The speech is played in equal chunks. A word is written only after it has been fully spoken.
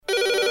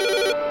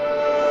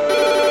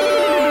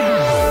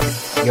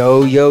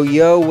Yo, yo,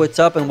 yo, what's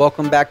up? And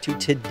welcome back to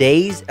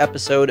today's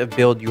episode of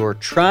Build Your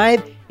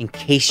Tribe. In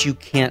case you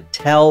can't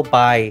tell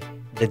by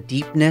the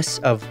deepness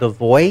of the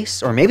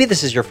voice, or maybe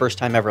this is your first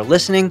time ever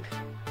listening,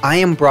 I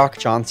am Brock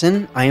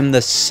Johnson. I am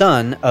the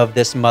son of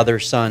this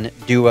mother-son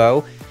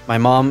duo. My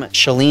mom,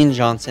 Shalene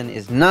Johnson,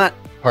 is not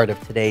part of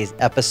today's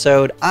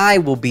episode. I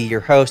will be your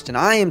host, and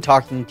I am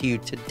talking to you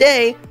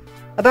today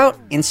about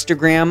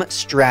Instagram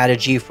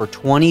strategy for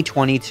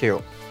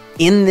 2022.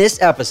 In this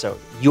episode,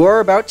 you're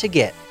about to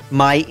get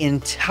my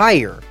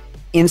entire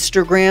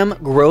Instagram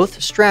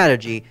growth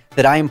strategy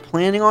that I am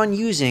planning on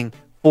using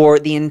for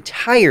the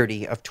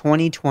entirety of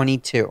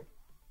 2022.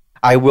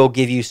 I will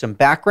give you some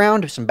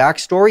background, some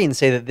backstory, and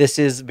say that this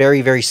is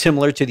very, very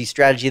similar to the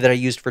strategy that I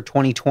used for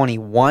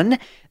 2021.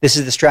 This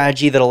is the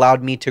strategy that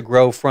allowed me to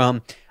grow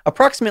from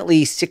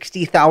approximately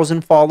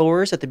 60,000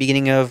 followers at the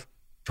beginning of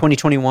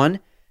 2021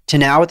 to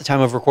now, at the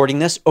time of recording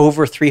this,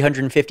 over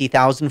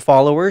 350,000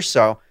 followers.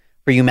 So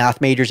for you math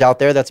majors out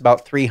there, that's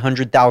about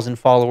 300,000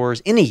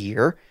 followers in a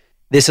year.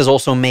 This has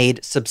also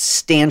made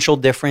substantial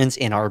difference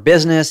in our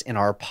business, in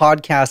our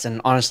podcast, and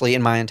honestly,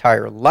 in my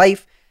entire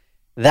life.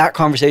 That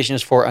conversation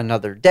is for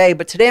another day.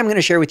 But today I'm going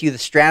to share with you the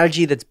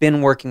strategy that's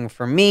been working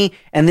for me,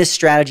 and this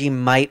strategy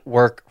might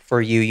work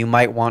for you. You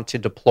might want to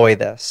deploy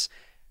this.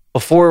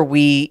 Before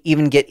we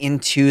even get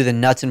into the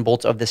nuts and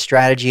bolts of this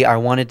strategy, I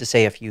wanted to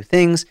say a few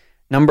things.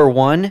 Number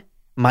one,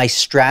 my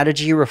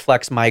strategy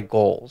reflects my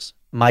goals.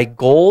 My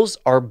goals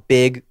are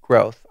big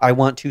growth. I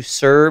want to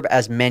serve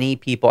as many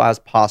people as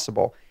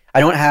possible. I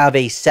don't have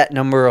a set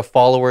number of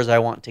followers I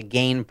want to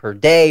gain per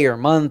day or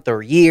month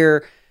or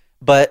year,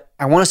 but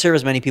I want to serve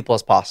as many people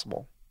as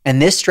possible.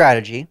 And this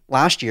strategy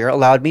last year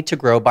allowed me to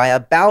grow by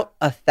about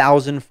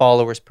 1,000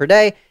 followers per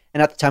day.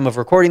 And at the time of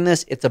recording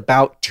this, it's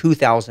about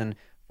 2,000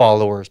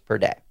 followers per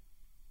day.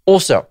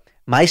 Also,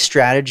 my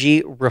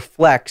strategy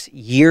reflects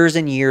years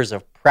and years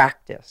of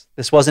practice.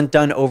 This wasn't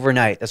done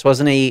overnight. This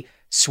wasn't a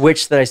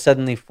switch that I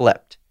suddenly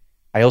flipped.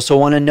 I also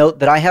want to note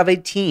that I have a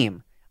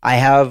team. I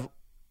have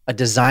a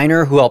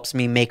designer who helps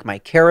me make my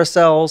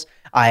carousels.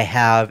 I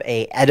have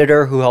an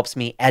editor who helps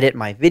me edit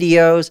my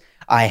videos.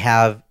 I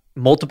have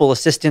multiple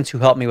assistants who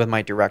help me with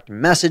my direct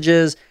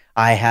messages.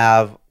 I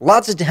have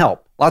lots of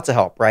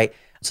help, right?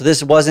 So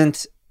this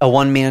wasn't a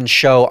one-man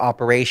show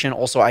operation.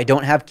 Also, I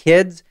don't have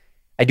kids.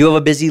 I do have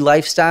a busy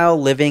lifestyle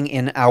living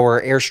in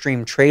our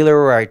Airstream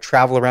trailer where I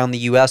travel around the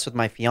US with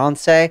my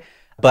fiance,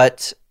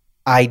 but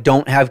I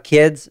don't have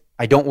kids.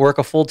 I don't work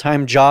a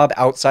full-time job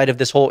outside of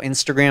this whole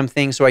Instagram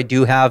thing, so I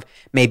do have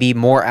maybe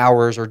more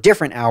hours or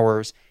different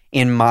hours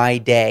in my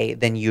day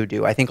than you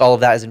do. I think all of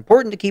that is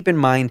important to keep in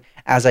mind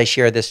as I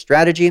share this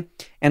strategy.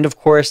 And of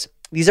course,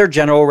 these are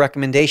general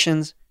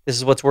recommendations. This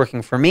is what's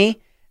working for me.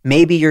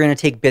 Maybe you're going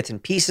to take bits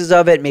and pieces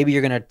of it. Maybe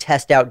you're going to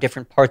test out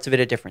different parts of it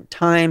at different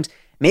times.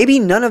 Maybe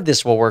none of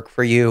this will work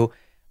for you,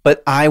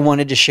 but I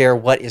wanted to share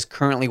what is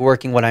currently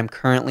working, what I'm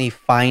currently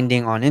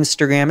finding on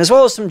Instagram, as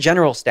well as some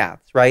general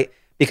stats, right?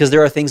 Because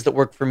there are things that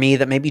work for me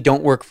that maybe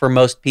don't work for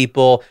most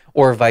people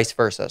or vice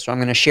versa. So I'm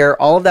going to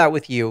share all of that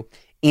with you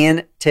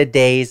in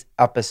today's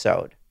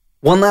episode.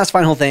 One last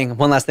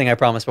thing I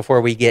promise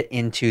before we get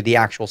into the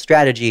actual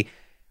strategy.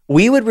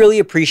 We would really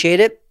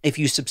appreciate it if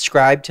you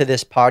subscribe to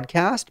this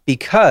podcast,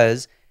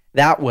 because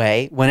that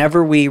way,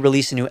 whenever we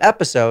release a new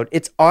episode,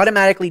 it's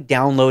automatically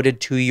downloaded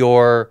to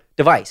your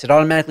device. It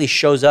automatically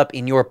shows up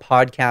in your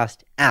podcast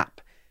app.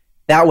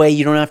 That way,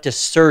 you don't have to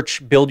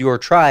search Build Your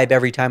Tribe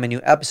every time a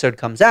new episode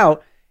comes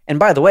out. And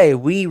by the way,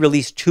 we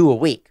release 2 a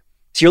week.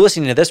 So you're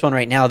listening to this one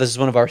right now. This is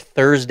one of our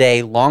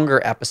Thursday longer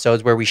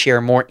episodes where we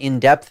share more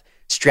in-depth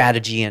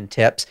strategy and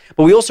tips.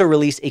 But we also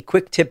release a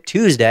Quick Tip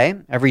Tuesday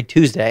every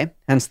Tuesday,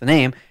 hence the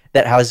name,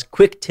 that has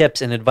quick tips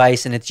and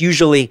advice. And it's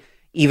usually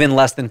even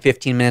less than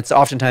 15 minutes,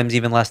 oftentimes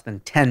even less than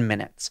 10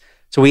 minutes.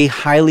 So we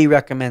highly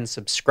recommend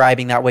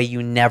subscribing. That way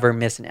you never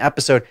miss an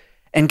episode.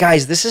 And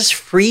guys, this is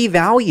free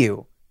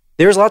value.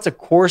 There's lots of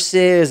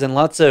courses and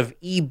lots of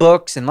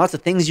ebooks and lots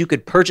of things you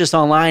could purchase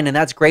online, and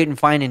that's great and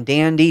fine and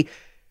dandy.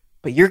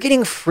 But you're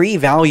getting free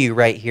value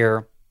right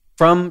here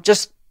from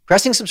just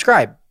pressing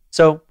subscribe.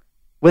 So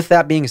with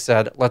that being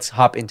said, let's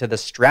hop into the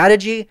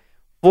strategy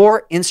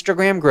for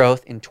Instagram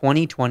growth in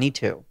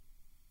 2022.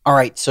 All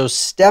right, so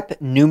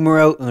step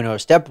numero uno,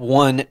 step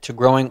 1 to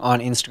growing on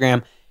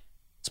Instagram.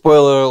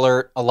 Spoiler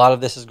alert, a lot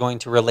of this is going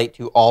to relate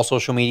to all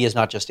social medias,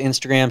 not just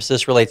Instagram. So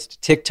this relates to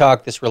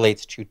TikTok, this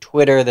relates to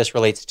Twitter, this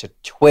relates to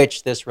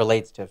Twitch, this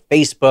relates to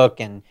Facebook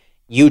and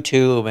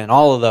YouTube and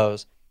all of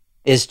those,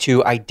 is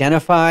to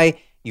identify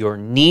your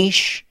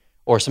niche,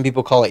 or some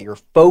people call it your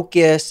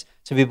focus,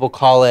 some people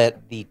call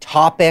it the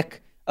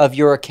topic of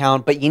your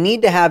account, but you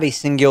need to have a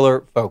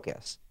singular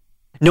focus.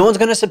 No one's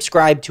going to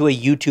subscribe to a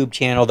YouTube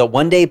channel that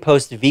one day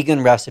posts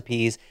vegan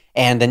recipes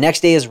and the next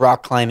day is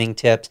rock climbing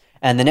tips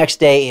and the next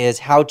day is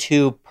how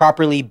to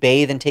properly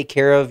bathe and take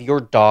care of your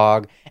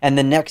dog, and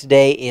the next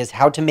day is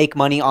how to make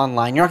money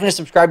online. You're not going to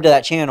subscribe to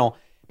that channel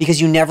because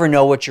you never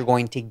know what you're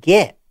going to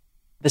get.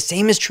 The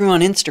same is true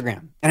on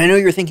Instagram. And I know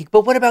you're thinking,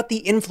 but what about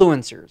the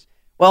influencers?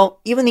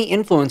 Well, even the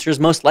influencers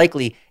most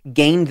likely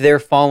gained their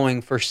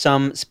following for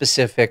some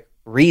specific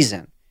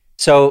reason.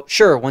 So,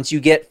 sure, once you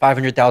get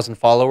 500,000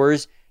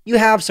 followers, you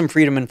have some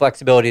freedom and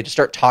flexibility to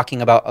start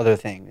talking about other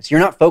things. You're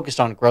not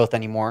focused on growth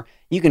anymore.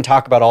 You can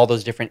talk about all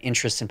those different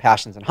interests and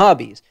passions and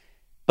hobbies.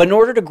 But in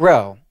order to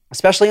grow,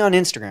 especially on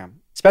Instagram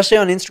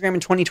in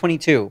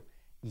 2022,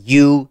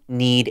 you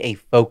need a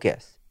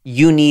focus.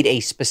 You need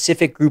a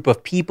specific group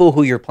of people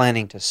who you're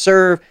planning to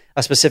serve,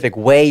 a specific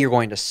way you're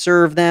going to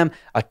serve them,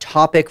 a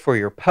topic for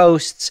your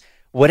posts,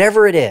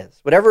 whatever it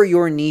is, whatever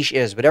your niche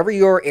is, whatever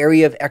your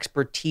area of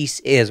expertise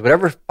is,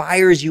 whatever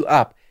fires you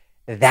up.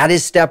 That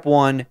is step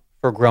one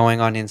for growing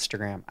on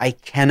Instagram. I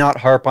cannot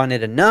harp on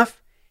it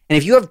enough. And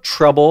if you have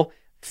trouble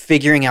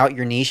figuring out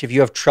your niche, if you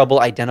have trouble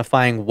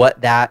identifying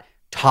what that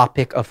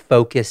topic of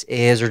focus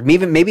is, or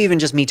maybe even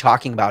just me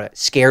talking about it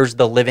scares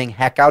the living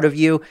heck out of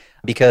you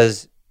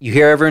because you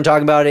hear everyone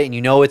talking about it and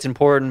you know it's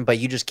important, but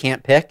you just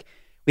can't pick.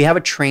 We have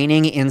a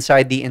training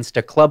inside the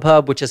Insta Club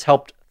Hub, which has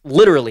helped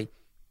literally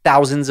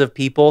thousands of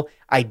people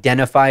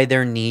identify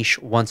their niche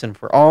once and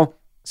for all.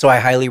 So I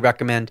highly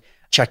recommend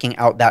checking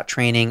out that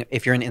training.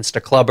 If you're an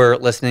Insta Clubber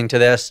listening to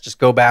this, just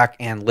go back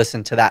and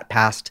listen to that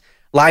past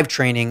live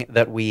training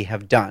that we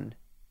have done.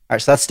 All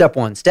right, so that's step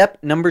one. Step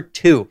number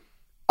two,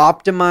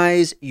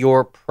 optimize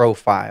your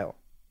profile.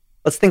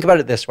 Let's think about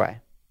it this way.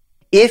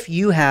 If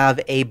you have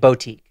a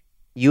boutique,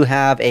 you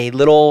have a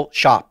little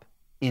shop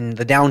in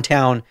the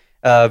downtown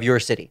of your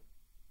city.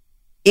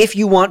 If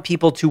you want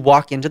people to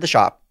walk into the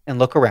shop and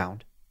look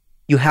around,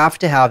 you have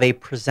to have a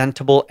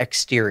presentable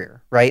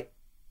exterior, right?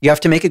 You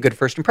have to make a good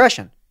first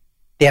impression.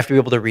 They have to be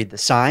able to read the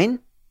sign.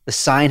 The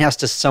sign has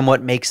to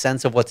somewhat make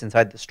sense of what's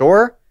inside the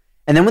store.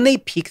 And then when they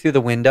peek through the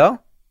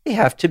window, they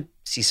have to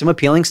see some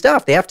appealing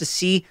stuff. They have to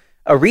see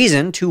a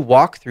reason to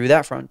walk through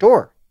that front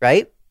door,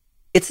 right?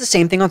 It's the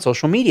same thing on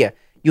social media.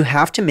 You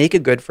have to make a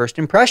good first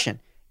impression.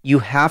 You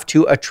have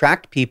to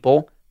attract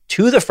people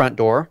to the front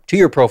door, to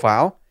your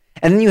profile,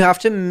 and then you have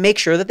to make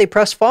sure that they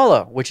press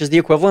follow, which is the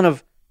equivalent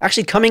of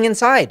actually coming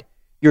inside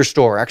your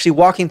store, actually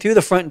walking through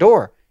the front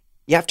door.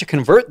 You have to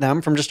convert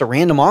them from just a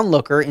random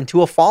onlooker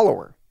into a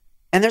follower.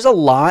 And there's a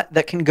lot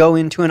that can go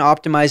into an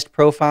optimized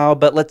profile,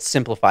 but let's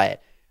simplify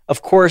it.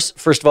 Of course,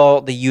 first of all,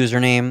 the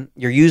username.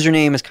 Your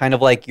username is kind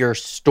of like your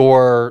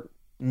store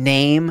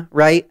name,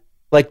 right?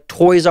 Like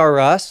Toys R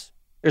Us,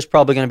 there's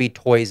probably going to be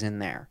toys in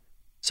there.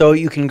 So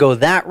you can go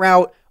that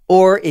route,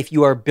 or if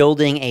you are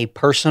building a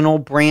personal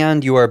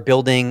brand, you are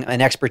building an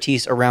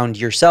expertise around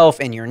yourself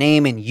and your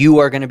name, and you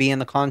are going to be in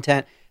the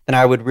content, then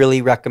I would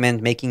really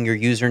recommend making your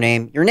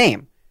username your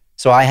name.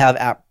 So I have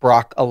at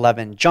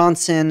Brock11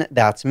 Johnson,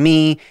 that's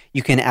me.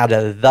 You can add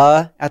a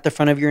the at the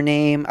front of your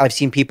name. I've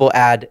seen people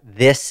add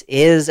this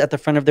is at the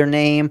front of their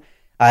name.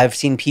 I've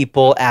seen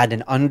people add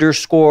an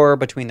underscore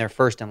between their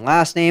first and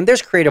last name.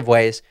 There's creative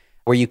ways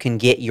where you can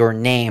get your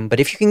name, but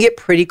if you can get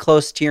pretty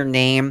close to your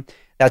name,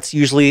 that's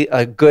usually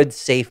a good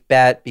safe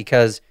bet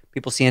because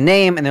people see a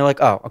name and they're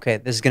like, oh, okay,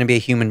 this is going to be a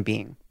human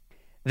being.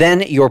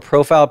 Then your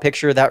profile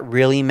picture, that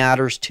really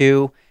matters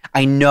too.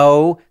 I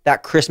know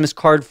that Christmas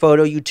card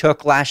photo you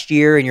took last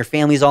year and your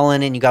family's all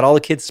in it and you got all the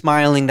kids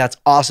smiling. That's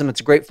awesome. It's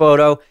a great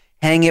photo.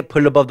 Hang it,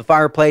 put it above the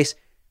fireplace.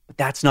 But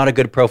that's not a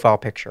good profile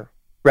picture,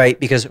 right?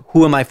 Because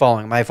who am I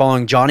following? Am I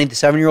following Johnny, the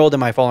 7-year-old?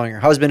 Am I following your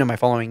husband? Am I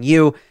following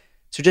you?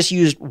 So just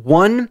use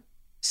one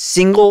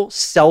single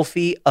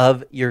selfie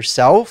of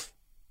yourself.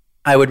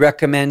 I would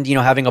recommend,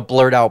 having a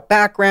blurred out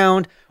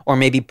background or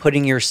maybe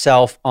putting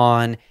yourself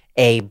on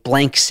a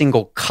blank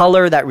single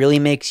color that really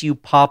makes you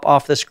pop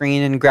off the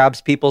screen and grabs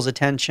people's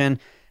attention.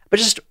 But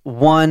just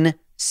one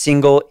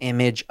single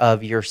image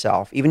of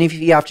yourself. Even if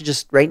you have to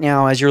just right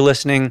now, as you're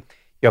listening,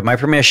 you have my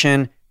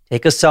permission,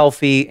 take a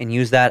selfie and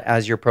use that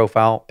as your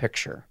profile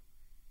picture.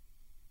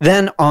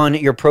 Then on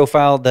your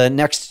profile, the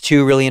next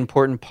two really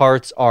important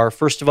parts are,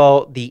 first of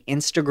all, the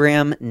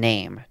Instagram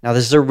name. Now,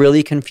 this is a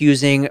really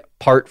confusing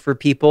part for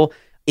people.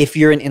 If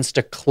you're an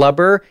Insta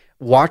Clubber,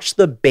 watch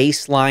the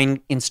baseline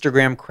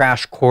Instagram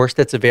crash course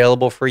that's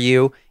available for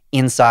you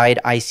inside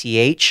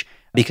ICH,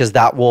 because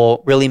that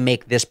will really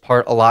make this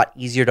part a lot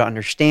easier to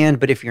understand.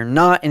 But if you're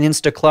not an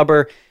Insta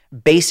Clubber,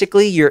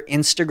 basically your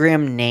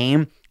Instagram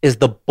name is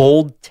the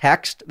bold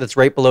text that's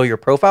right below your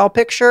profile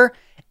picture,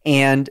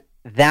 and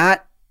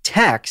that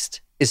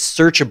text is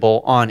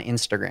searchable on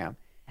Instagram.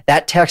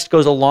 That text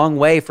goes a long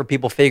way for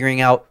people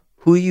figuring out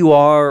who you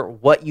are,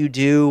 what you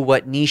do,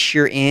 what niche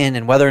you're in,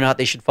 and whether or not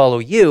they should follow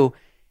you.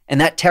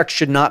 And that text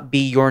should not be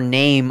your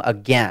name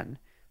again.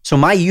 So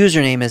my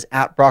username is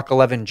at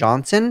Brock11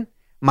 Johnson.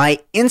 My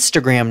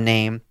Instagram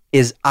name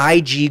is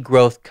IG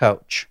Growth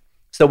Coach.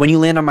 So when you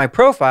land on my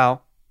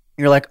profile,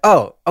 you're like,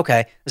 oh,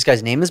 okay, this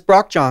guy's name is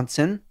Brock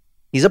Johnson.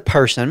 He's a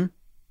person,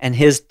 and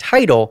his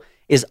title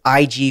is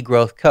IG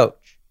Growth Coach.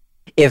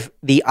 If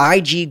the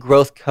IG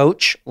Growth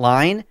Coach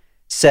line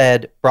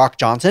said Brock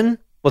Johnson,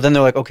 well, then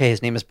they're like, okay,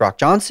 his name is Brock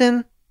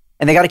Johnson.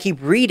 And they got to keep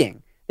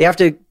reading. They have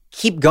to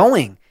keep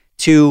going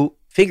to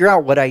figure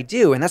out what I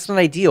do. And that's not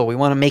ideal. We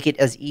want to make it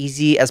as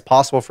easy as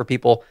possible for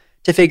people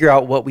to figure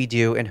out what we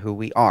do and who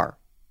we are.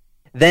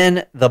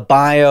 Then the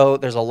bio,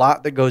 there's a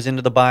lot that goes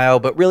into the bio,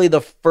 but really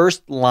the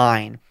first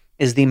line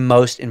is the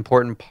most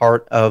important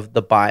part of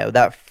the bio.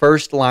 That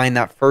first line,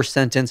 that first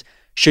sentence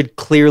should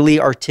clearly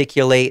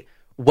articulate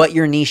what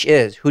your niche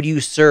is. Who do you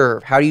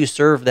serve? How do you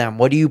serve them?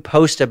 What do you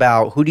post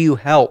about? Who do you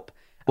help?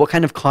 What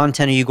kind of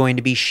content are you going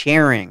to be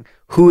sharing?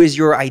 Who is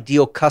your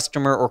ideal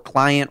customer or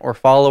client or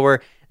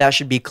follower? That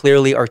should be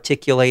clearly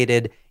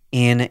articulated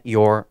in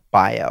your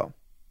bio.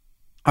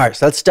 All right,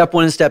 so that's step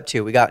 1 and step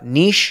 2. We got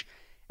niche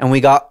and we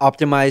got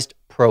optimized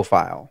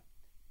profile.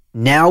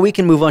 Now we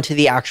can move on to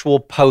the actual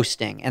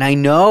posting. And I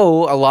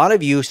know a lot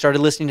of you started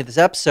listening to this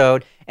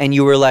episode and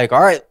you were like,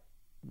 all right,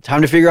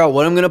 time to figure out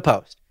what I'm going to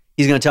post.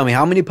 He's going to tell me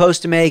how many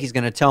posts to make. He's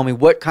going to tell me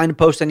what kind of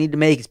posts I need to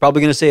make. He's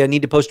probably going to say I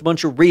need to post a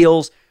bunch of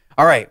reels.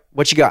 All right,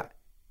 what you got?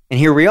 And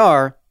here we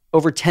are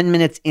over 10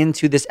 minutes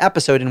into this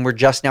episode and we're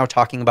just now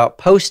talking about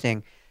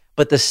posting.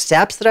 But the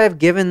steps that I've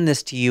given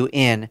this to you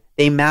in,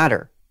 they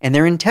matter and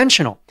they're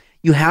intentional.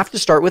 You have to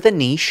start with a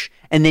niche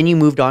and then you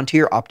moved on to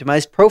your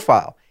optimized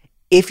profile.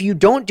 If you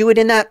don't do it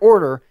in that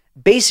order,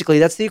 basically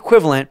that's the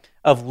equivalent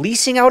of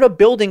leasing out a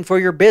building for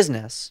your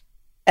business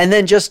and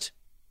then just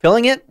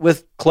filling it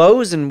with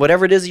clothes and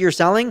whatever it is that you're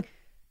selling,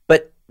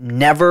 but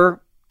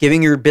never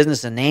giving your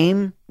business a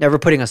name, never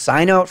putting a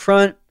sign out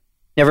front,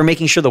 never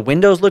making sure the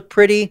windows look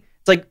pretty.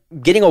 It's like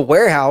getting a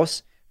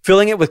warehouse,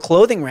 filling it with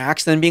clothing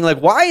racks, and then being like,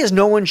 why is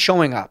no one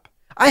showing up?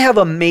 I have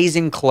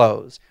amazing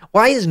clothes.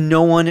 Why is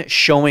no one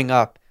showing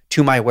up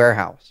to my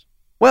warehouse?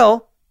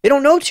 Well, they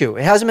don't know to.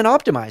 It hasn't been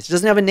optimized. It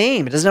doesn't have a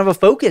name. It doesn't have a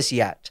focus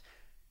yet.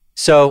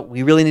 So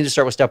we really need to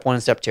start with step 1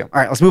 and step 2. All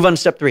right, let's move on to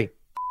step 3.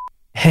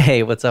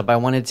 Hey, what's up? I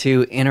wanted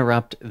to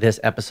interrupt this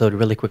episode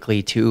really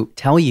quickly to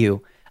tell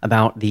you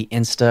about the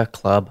Insta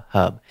Club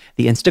Hub.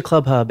 The Insta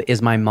Club Hub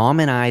is my mom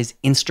and I's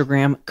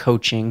Instagram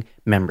coaching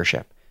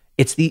membership.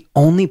 It's the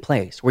only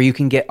place where you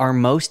can get our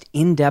most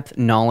in-depth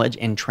knowledge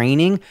and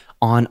training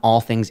on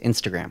all things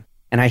Instagram.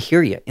 And I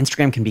hear you.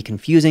 Instagram can be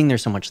confusing.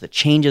 There's so much that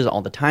changes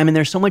all the time, and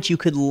there's so much you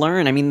could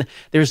learn. I mean,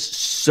 there's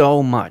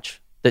so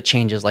much that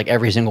changes like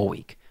every single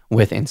week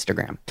with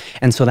Instagram.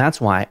 And so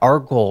that's why our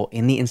goal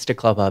in the Insta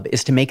Club Hub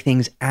is to make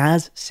things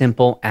as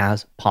simple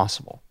as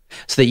possible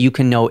so that you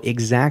can know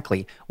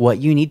exactly what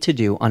you need to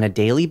do on a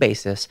daily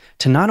basis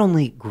to not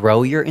only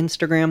grow your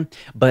Instagram,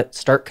 but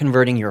start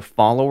converting your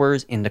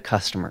followers into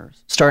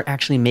customers. Start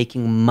actually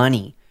making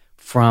money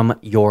from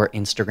your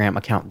Instagram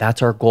account.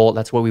 That's our goal.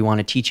 That's what we want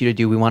to teach you to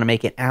do. We want to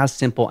make it as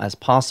simple as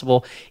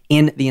possible.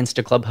 In the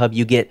Insta Club Hub,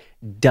 you get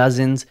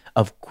dozens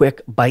of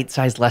quick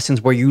bite-sized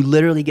lessons where you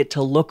literally get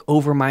to look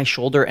over my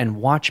shoulder and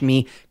watch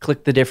me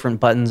click the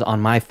different buttons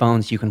on my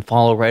phone so you can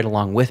follow right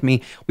along with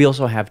me. We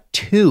also have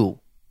 2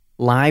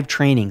 live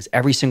trainings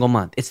every single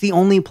month. It's the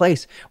only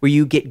place where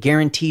you get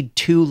guaranteed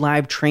 2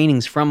 live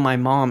trainings from my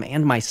mom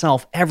and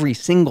myself every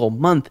single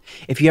month.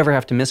 If you ever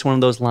have to miss one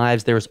of those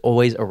lives, there's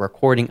always a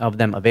recording of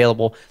them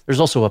available. There's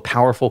also a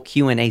powerful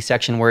Q&A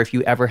section where if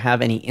you ever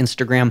have any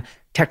Instagram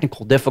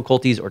technical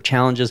difficulties or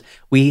challenges,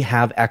 we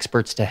have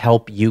experts to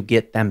help you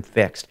get them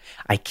fixed.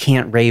 I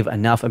can't rave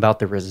enough about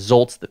the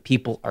results that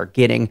people are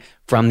getting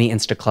from the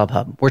Insta Club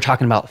Hub. We're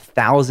talking about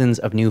thousands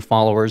of new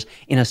followers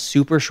in a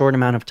super short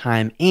amount of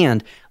time.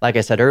 And like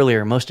I said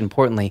earlier, most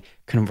importantly,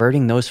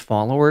 converting those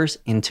followers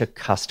into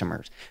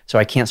customers. So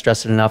I can't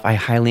stress it enough. I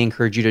highly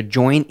encourage you to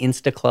join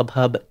Insta Club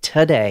Hub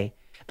today.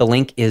 The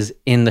link is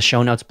in the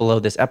show notes below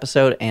this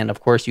episode. And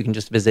of course, you can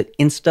just visit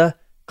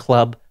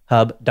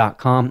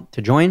instaclubhub.com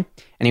to join.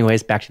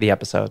 Anyways, back to the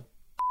episode.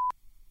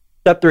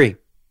 Step 3,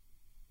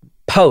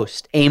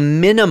 post a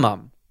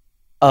minimum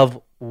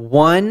of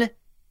 1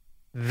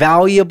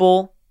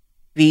 valuable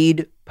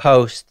feed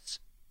posts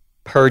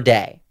per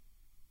day.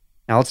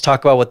 Now let's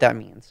talk about what that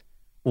means.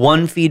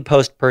 1 feed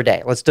post per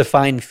day. Let's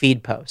define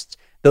feed posts.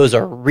 Those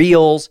are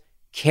reels,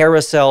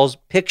 carousels,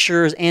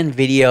 pictures, and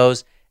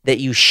videos that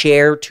you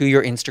share to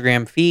your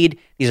Instagram feed.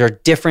 These are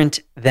different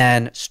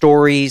than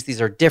stories.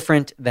 These are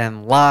different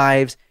than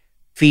lives.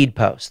 Feed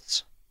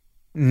posts.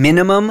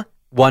 Minimum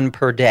 1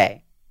 per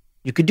day.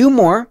 You could do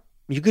more.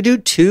 You could do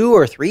 2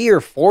 or 3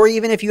 or 4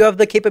 even if you have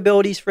the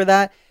capabilities for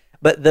that.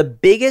 But the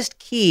biggest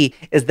key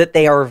is that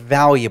they are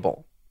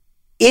valuable.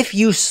 If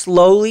you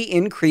slowly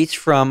increase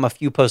from a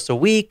few posts a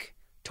week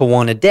to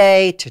 1 a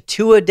day to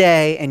 2 a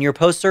day and your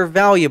posts are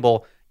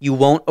valuable, you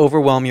won't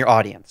overwhelm your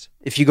audience.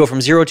 If you go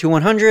from 0 to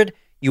 100,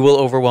 you will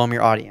overwhelm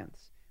your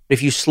audience. But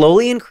if you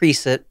slowly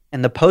increase it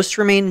and the posts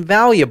remain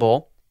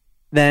valuable,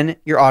 then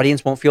your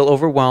audience won't feel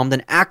overwhelmed,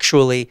 and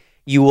actually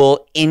you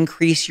will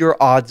increase your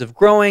odds of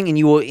growing and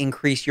you will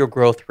increase your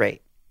growth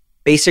rate.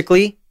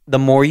 Basically, the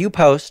more you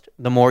post,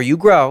 the more you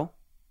grow,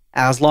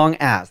 as long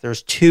as.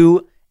 There's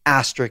 2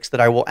 asterisks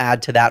that I will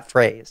add to that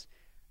phrase.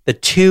 The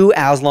 2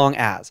 as long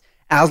as.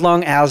 As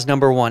long as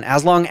number 1,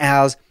 as long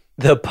as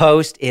the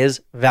post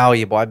is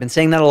valuable. I've been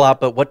saying that a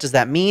lot, but what does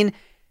that mean?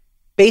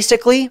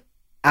 Basically,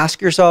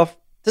 ask yourself,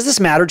 does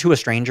this matter to a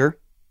stranger?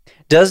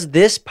 Does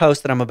this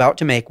post that I'm about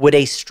to make, would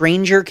a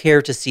stranger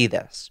care to see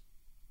this?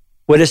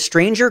 Would a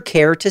stranger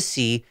care to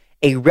see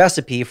a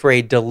recipe for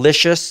a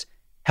delicious,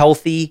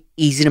 healthy,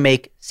 easy to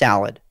make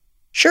salad?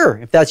 Sure,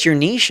 if that's your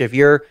niche, if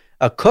you're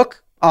a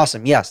cook,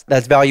 awesome. Yes,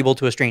 that's valuable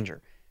to a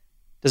stranger.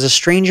 Does a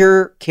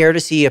stranger care to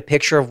see a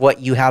picture of what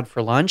you had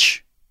for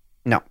lunch?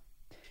 No.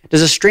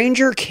 Does a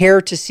stranger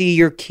care to see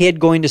your kid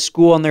going to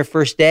school on their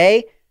first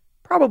day?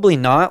 Probably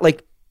not.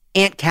 Like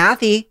Aunt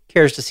Kathy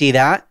cares to see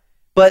that.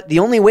 But the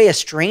only way a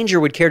stranger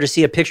would care to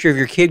see a picture of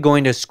your kid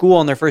going to school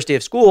on their first day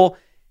of school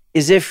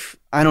is if,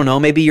 I don't know,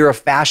 maybe you're a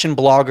fashion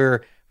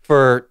blogger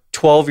for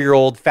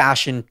 12-year-old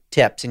fashion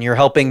tips and you're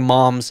helping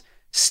moms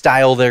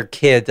style their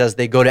kids as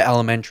they go to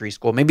elementary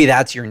school. Maybe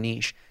that's your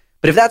niche.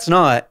 But if that's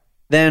not,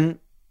 then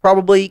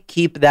probably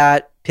keep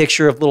that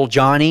picture of little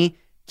Johnny,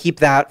 keep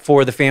that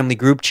for the family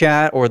group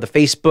chat or the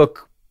Facebook,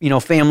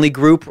 family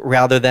group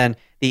rather than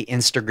the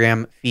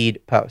Instagram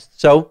feed post.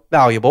 So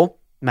valuable,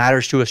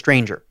 matters to a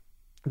stranger.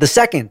 The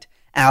second,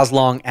 as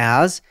long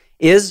as,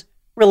 is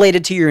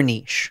related to your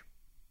niche.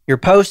 Your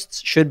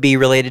posts should be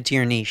related to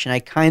your niche. And I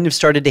kind of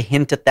started to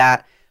hint at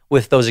that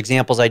with those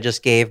examples I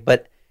just gave,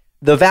 but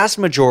the vast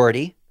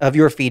majority of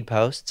your feed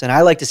posts, and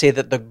I like to say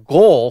that the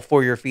goal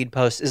for your feed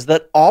posts is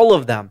that all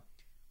of them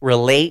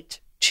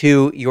relate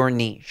to your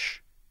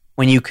niche.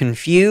 When you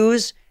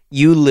confuse,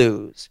 you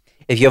lose.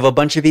 If you have a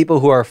bunch of people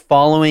who are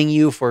following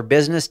you for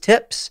business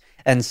tips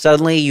and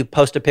suddenly you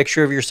post a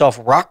picture of yourself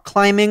rock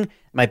climbing, it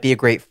might be a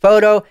great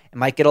photo, it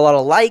might get a lot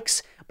of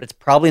likes, but it's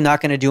probably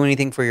not going to do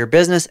anything for your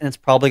business and it's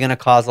probably going to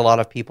cause a lot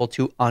of people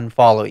to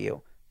unfollow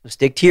you. So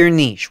stick to your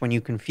niche. When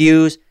you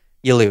confuse,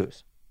 you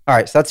lose. All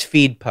right, so that's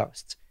feed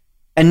posts.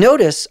 And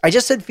notice, I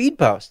just said feed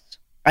posts.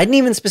 I didn't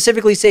even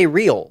specifically say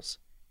reels.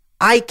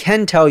 I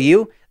can tell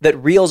you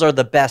that reels are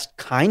the best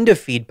kind of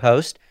feed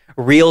post.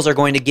 Reels are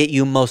going to get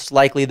you most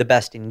likely the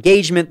best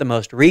engagement, the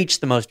most reach,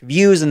 the most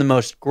views, and the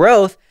most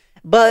growth.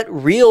 But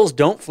reels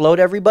don't float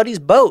everybody's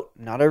boat.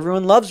 Not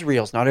everyone loves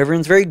reels. Not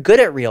everyone's very good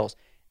at reels.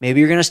 Maybe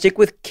you're going to stick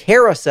with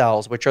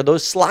carousels, which are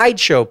those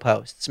slideshow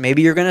posts.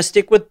 Maybe you're going to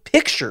stick with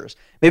pictures.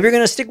 Maybe you're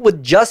going to stick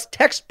with just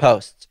text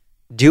posts.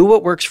 Do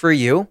what works for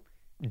you.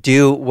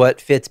 Do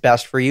what fits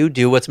best for you.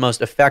 Do what's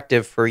most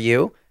effective for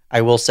you.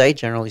 I will say,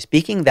 generally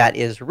speaking, that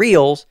is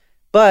reels.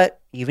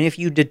 But even if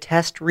you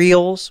detest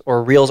reels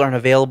or reels aren't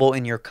available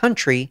in your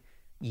country,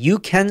 you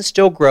can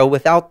still grow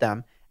without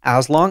them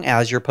as long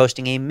as you're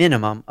posting a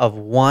minimum of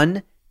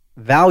one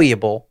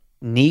valuable,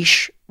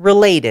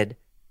 niche-related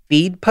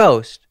feed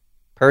post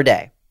per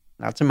day.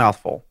 That's a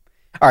mouthful.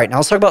 All right, now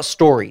let's talk about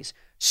stories.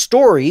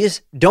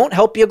 Stories don't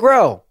help you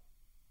grow.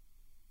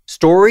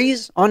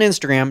 Stories on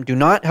Instagram do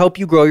not help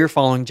you grow your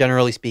following,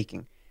 generally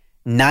speaking.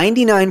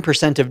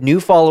 99% of new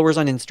followers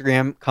on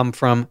Instagram come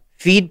from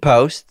feed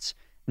posts,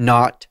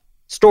 not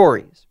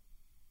stories.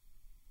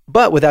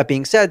 But with that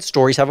being said,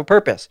 stories have a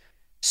purpose.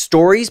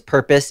 Stories'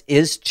 purpose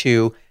is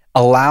to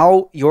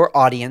allow your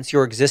audience,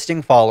 your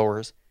existing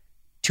followers,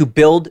 to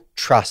build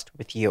trust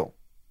with you.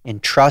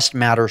 And trust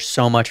matters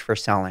so much for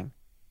selling.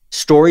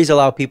 Stories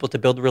allow people to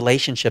build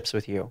relationships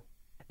with you.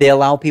 They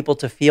allow people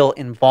to feel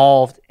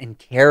involved and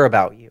care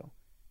about you.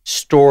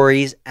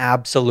 Stories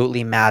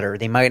absolutely matter.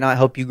 They might not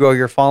help you grow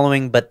your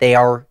following, but they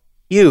are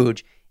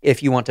huge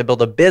if you want to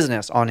build a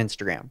business on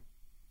Instagram.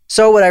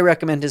 So what I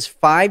recommend is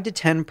 5 to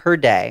 10 per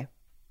day.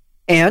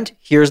 And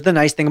here's the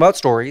nice thing about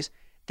stories.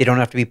 They don't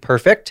have to be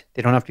perfect.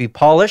 They don't have to be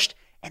polished.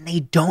 And they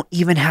don't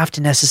even have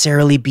to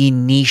necessarily be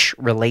niche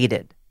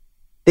related.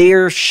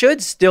 There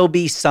should still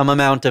be some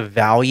amount of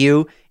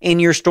value in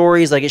your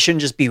stories. Like it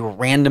shouldn't just be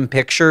random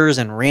pictures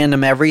and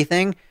random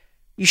everything.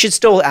 You should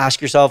still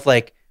ask yourself,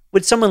 like,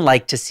 would someone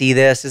like to see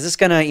this? Is this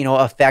going to,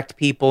 affect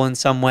people in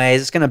some way?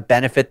 Is this going to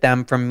benefit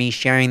them from me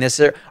sharing this?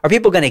 Are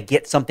people going to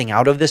get something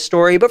out of this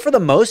story? But for the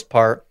most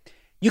part,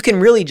 you can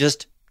really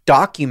just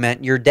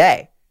document your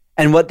day.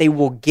 And what they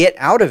will get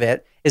out of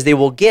it is they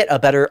will get a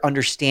better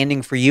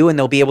understanding for you and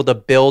they'll be able to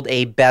build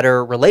a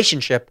better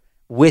relationship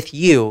with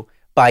you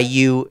by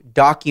you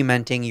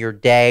documenting your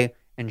day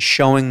and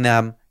showing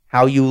them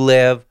how you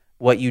live,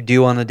 what you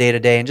do on the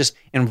day-to-day, and just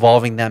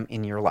involving them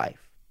in your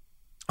life.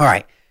 All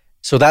right,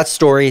 so that's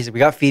stories. We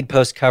got feed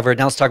posts covered.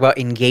 Now let's talk about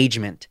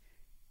engagement.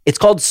 It's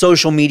called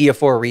social media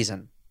for a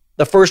reason.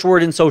 The first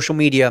word in social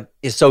media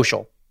is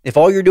social. If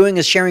all you're doing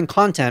is sharing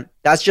content,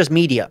 that's just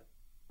media.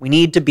 We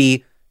need to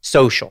be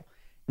social.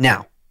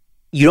 Now,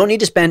 you don't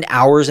need to spend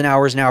hours and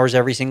hours and hours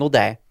every single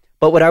day,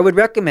 but what I would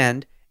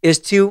recommend is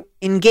to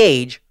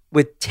engage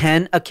with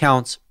 10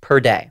 accounts per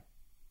day.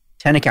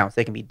 10 accounts.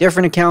 They can be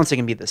different accounts. They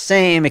can be the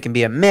same. It can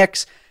be a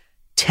mix.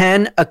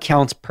 10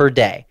 accounts per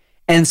day.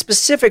 And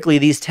specifically,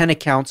 these 10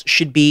 accounts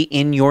should be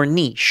in your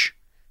niche.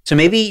 So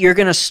maybe you're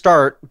going to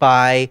start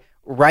by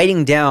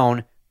writing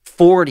down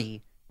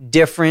 40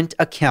 different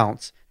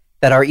accounts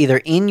that are either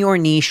in your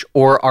niche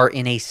or are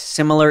in a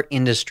similar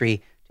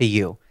industry to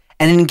you,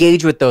 and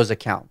engage with those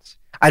accounts.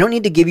 I don't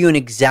need to give you an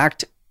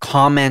exact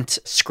comment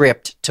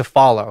script to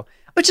follow,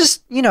 but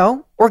just,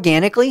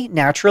 organically,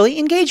 naturally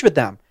engage with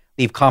them.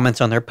 Leave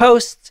comments on their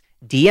posts,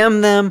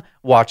 DM them,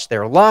 watch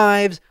their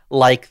lives,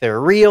 like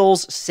their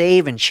reels,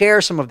 save and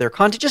share some of their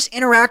content. Just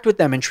interact with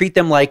them and treat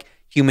them like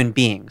human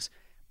beings.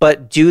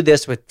 But do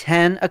this with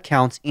 10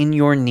 accounts in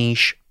your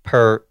niche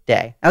per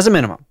day as a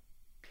minimum.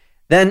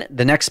 Then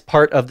the next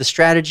part of the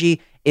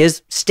strategy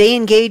is stay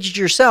engaged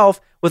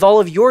yourself with all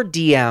of your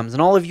DMs and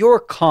all of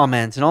your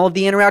comments and all of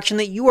the interaction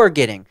that you are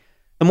getting.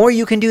 The more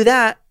you can do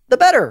that, the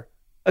better.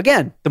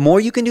 Again, the more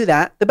you can do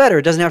that, the better.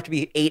 It doesn't have to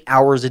be 8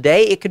 hours a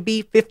day. It could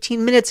be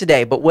 15 minutes a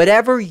day, but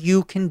whatever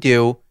you can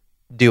do,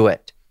 do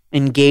it.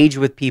 Engage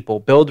with people,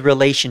 build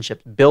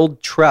relationships,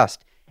 build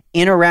trust,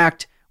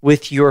 interact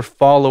with your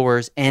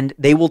followers, and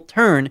they will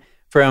turn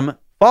from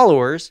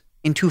followers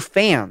into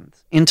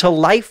fans, into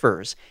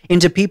lifers,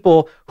 into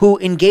people who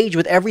engage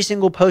with every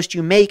single post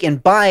you make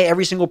and buy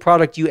every single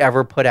product you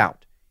ever put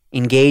out.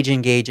 Engage,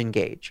 engage,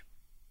 engage.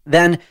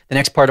 Then the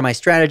next part of my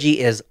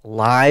strategy is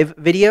live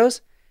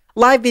videos.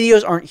 Live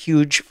videos aren't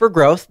huge for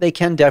growth. They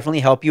can definitely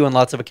help you, and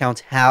lots of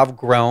accounts have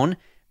grown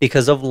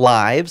because of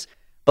lives.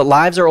 But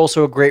lives are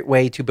also a great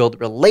way to build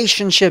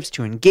relationships,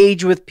 to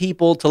engage with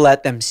people, to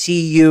let them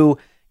see you,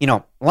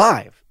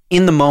 live,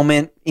 in the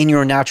moment, in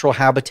your natural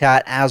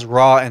habitat, as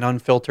raw and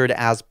unfiltered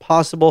as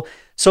possible.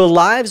 So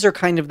lives are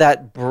kind of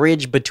that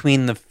bridge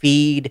between the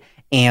feed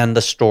and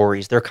the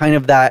stories. They're kind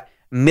of that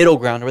middle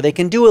ground where they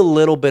can do a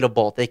little bit of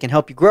both. They can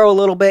help you grow a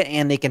little bit,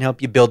 and they can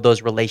help you build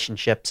those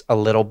relationships a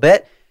little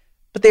bit.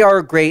 But they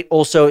are great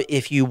also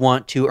if you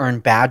want to earn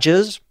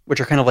badges, which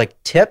are kind of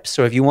like tips.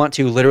 So if you want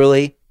to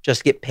literally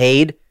just get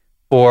paid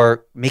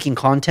for making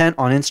content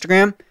on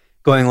Instagram,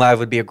 going live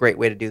would be a great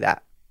way to do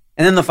that.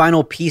 And then the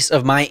final piece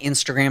of my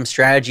Instagram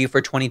strategy for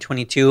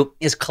 2022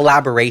 is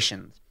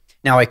collaborations.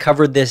 Now, I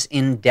covered this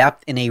in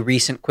depth in a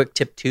recent Quick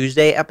Tip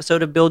Tuesday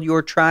episode of Build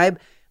Your Tribe,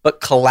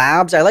 but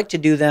collabs, I like to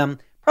do them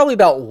probably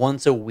about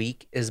once a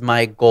week is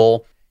my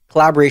goal.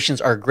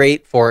 Collaborations are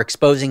great for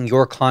exposing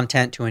your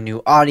content to a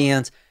new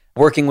audience,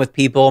 working with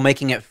people,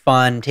 making it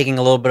fun, taking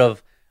a little bit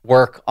of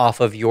work off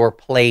of your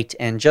plate,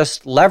 and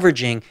just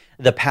leveraging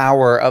the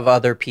power of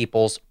other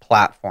people's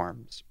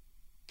platforms.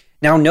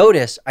 Now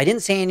notice, I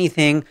didn't say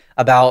anything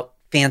about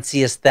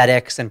fancy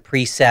aesthetics and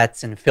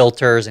presets and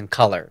filters and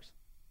colors.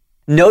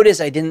 Notice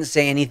I didn't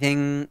say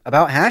anything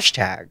about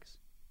hashtags.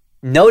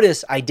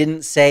 Notice I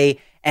didn't say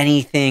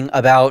anything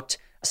about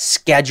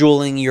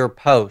scheduling your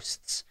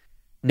posts.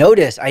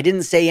 Notice I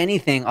didn't say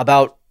anything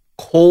about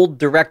cold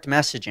direct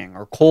messaging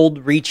or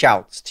cold reach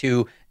outs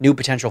to new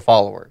potential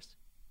followers.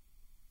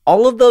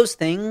 All of those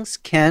things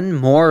can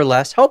more or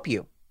less help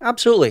you.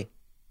 Absolutely.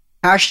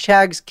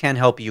 Hashtags can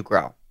help you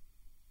grow.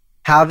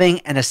 Having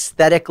an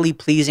aesthetically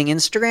pleasing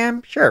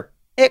Instagram, sure,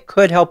 it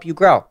could help you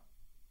grow.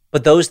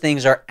 But those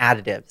things are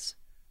additives.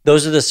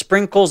 Those are the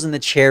sprinkles and the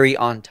cherry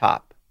on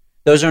top.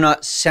 Those are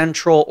not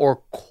central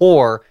or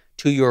core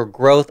to your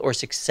growth or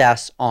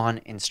success on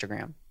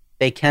Instagram.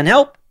 They can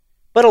help,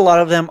 but a lot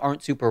of them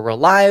aren't super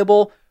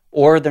reliable,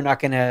 or they're not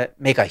going to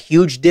make a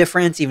huge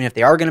difference, even if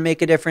they are going to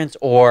make a difference,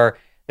 or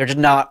they're just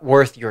not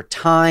worth your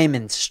time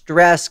and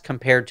stress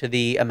compared to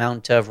the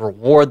amount of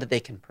reward that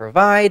they can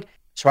provide.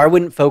 So I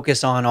wouldn't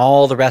focus on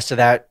all the rest of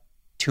that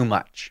too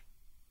much.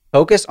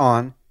 Focus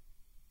on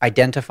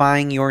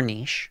identifying your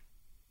niche.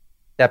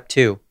 Step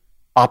 2,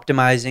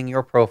 optimizing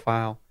your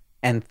profile.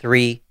 And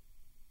 3,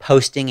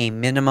 posting a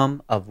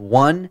minimum of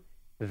 1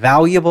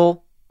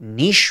 valuable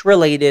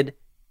niche-related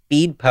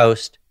feed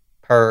post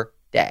per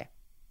day.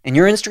 And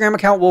your Instagram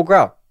account will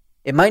grow.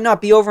 It might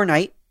not be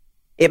overnight.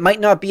 It might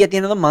not be at the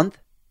end of the month,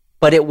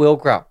 but it will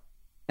grow.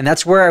 And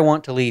that's where I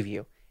want to leave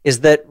you,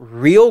 is that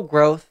real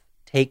growth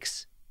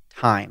takes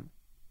time.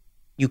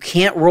 You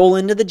can't roll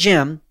into the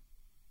gym,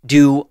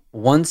 do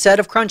 1 set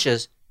of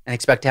crunches, and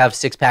expect to have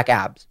 6-pack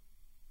abs.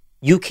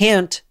 You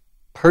can't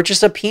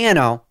purchase a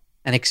piano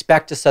and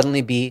expect to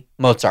suddenly be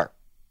Mozart.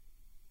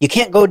 You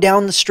can't go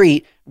down the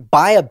street,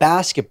 buy a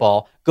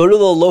basketball, go to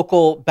the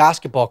local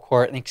basketball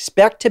court, and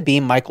expect to be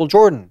Michael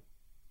Jordan.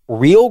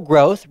 Real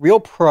growth, real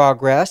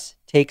progress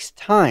takes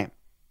time.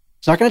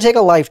 It's not going to take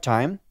a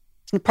lifetime.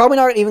 It's probably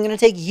not even going to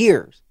take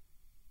years,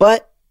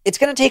 but it's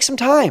going to take some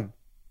time.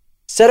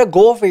 Set a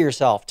goal for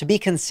yourself to be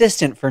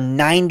consistent for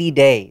 90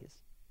 days.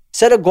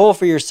 Set a goal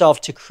for yourself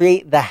to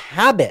create the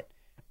habit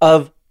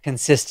of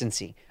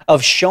consistency,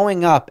 of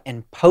showing up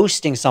and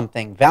posting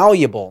something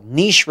valuable,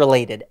 niche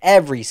related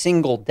every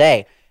single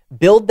day.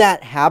 Build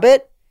that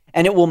habit,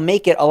 and it will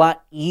make it a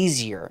lot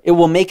easier. It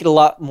will make it a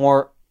lot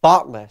more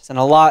thoughtless and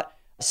a lot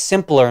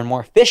simpler and more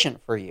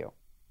efficient for you.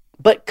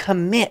 But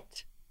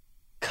commit.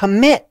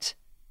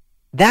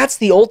 That's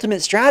the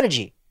ultimate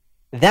strategy.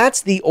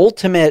 That's the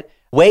ultimate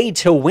way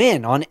to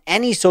win on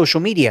any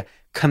social media.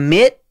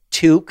 Commit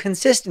to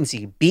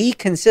consistency. Be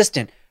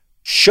consistent.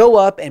 Show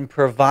up and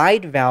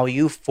provide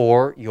value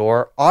for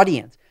your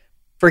audience.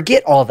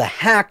 Forget all the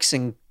hacks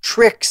and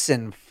tricks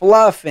and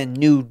fluff and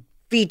new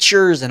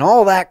features and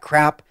all that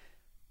crap.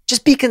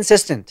 Just be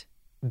consistent.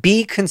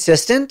 Be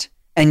consistent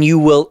and you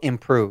will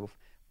improve.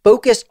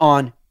 Focus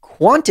on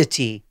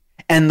quantity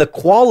and the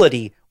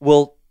quality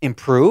will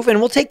improve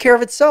and will take care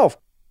of itself.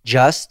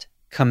 Just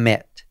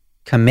commit.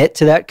 Commit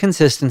to that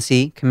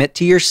consistency. Commit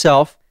to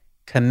yourself.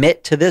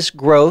 Commit to this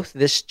growth,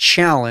 this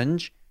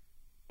challenge,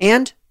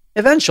 and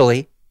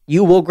eventually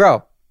you will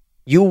grow.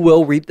 You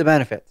will reap the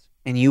benefits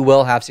and you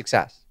will have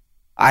success.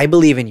 I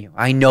believe in you.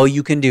 I know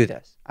you can do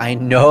this. I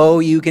know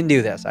you can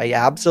do this. I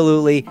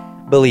absolutely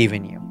believe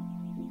in you.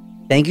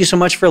 Thank you so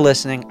much for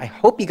listening. I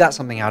hope you got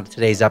something out of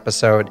today's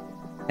episode.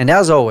 And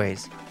as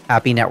always,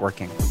 happy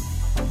networking.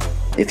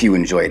 If you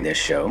enjoyed this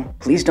show,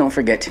 please don't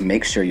forget to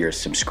make sure you're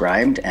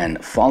subscribed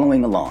and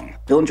following along.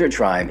 Build Your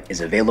Tribe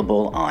is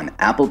available on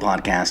Apple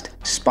Podcast,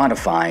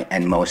 Spotify,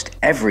 and most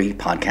every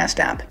podcast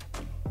app.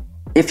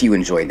 If you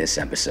enjoyed this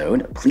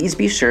episode, please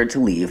be sure to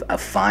leave a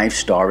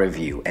 5-star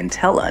review and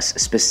tell us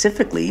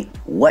specifically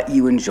what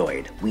you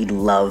enjoyed. We'd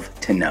love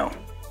to know.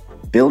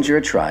 Build Your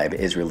Tribe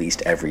is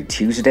released every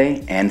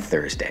Tuesday and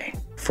Thursday.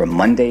 For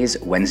Mondays,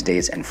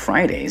 Wednesdays, and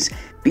Fridays,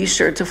 be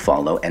sure to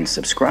follow and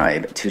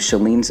subscribe to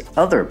Shalene's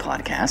other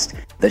podcast,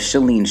 The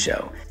Shalene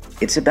Show.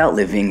 It's about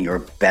living your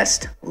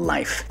best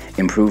life,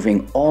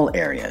 improving all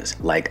areas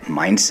like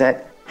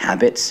mindset,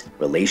 habits,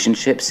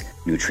 relationships,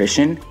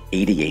 nutrition,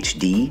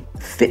 ADHD,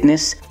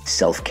 fitness,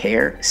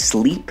 self-care,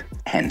 sleep,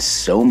 and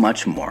so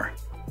much more.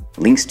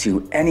 Links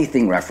to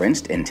anything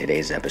referenced in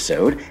today's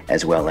episode,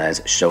 as well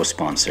as show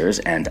sponsors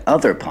and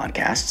other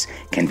podcasts,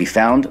 can be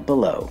found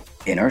below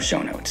in our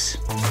show notes.